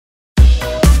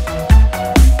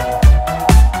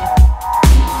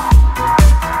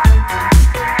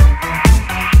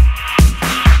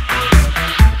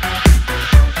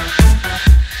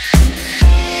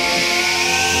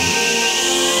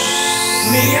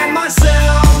and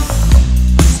myself,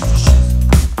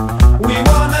 we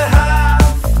wanna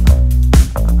have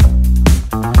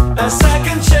a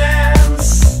second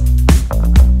chance,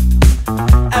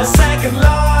 a second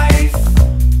life,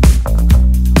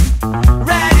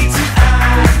 ready to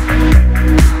act,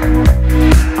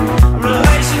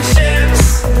 relationships,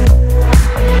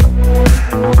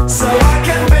 so I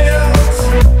can build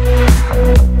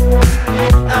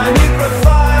a new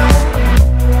profile,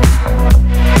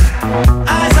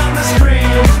 eyes on the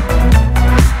screen,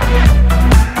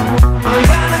 I'm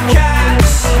gonna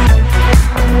catch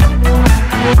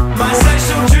my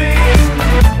sexual dream,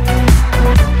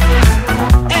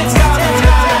 it's gonna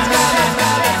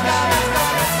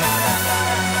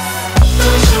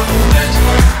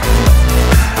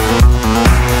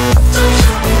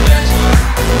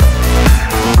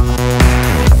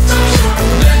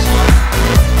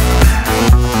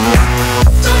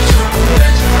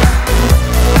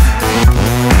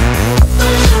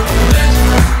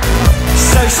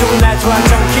social network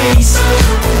junkies,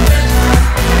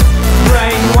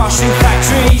 brainwashing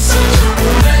factories,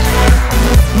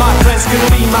 my friends could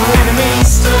be my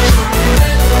enemies,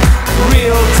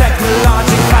 real